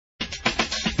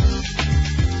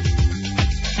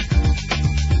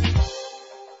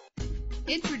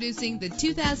Introducing the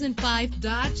 2005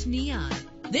 Dodge Neon.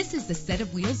 This is the set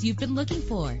of wheels you've been looking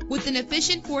for, with an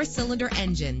efficient 4-cylinder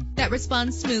engine that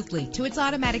responds smoothly to its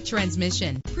automatic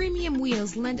transmission. Premium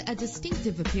wheels lend a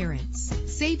distinctive appearance.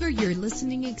 Savor your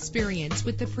listening experience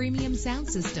with the premium sound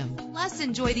system. Plus,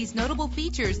 enjoy these notable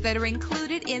features that are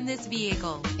included in this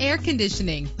vehicle: air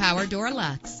conditioning, power door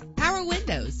locks, power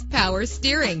windows, power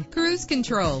steering, cruise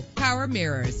control, power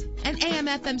mirrors, an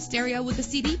AM/FM stereo with a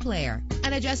CD player,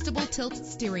 an adjustable tilt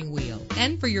steering wheel.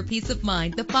 And for your peace of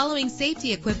mind, the following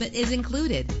safety equipment is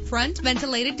included: front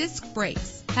ventilated disc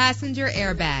brakes, passenger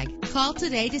airbag. Call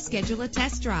today to schedule a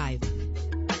test drive.